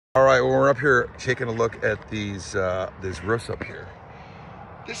All right, well, we're up here taking a look at these roofs up here.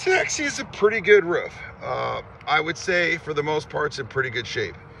 This actually is a pretty good roof. I would say for the most part, it's in pretty good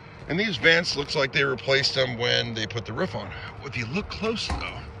shape. And these vents looks like they replaced them when they put the roof on. If you look close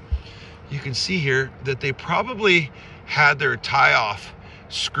though, you can see here that they probably had their tie-off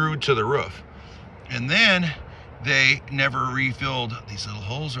screwed to the roof. And then they never refilled these little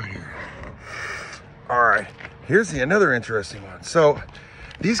holes right here. All right, here's another interesting one. So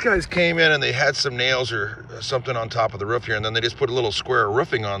these guys came in and they had some nails or something on top of the roof here, and then they just put a little square of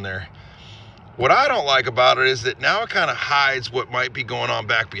roofing on there. What I don't like about it is that now it kind of hides what might be going on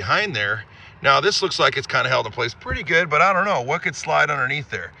back behind there. Now this looks like it's kind of held in place pretty good, but I don't know what could slide underneath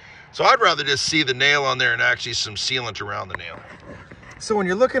there. So I'd rather just see the nail on there and actually some sealant around the nail. So when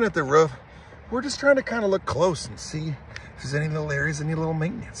you're looking at the roof, we're just trying to kind of look close and see if there's any little areas that need a little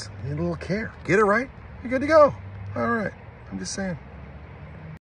maintenance, need a little care. Get it right, you're good to go. All right, I'm just saying.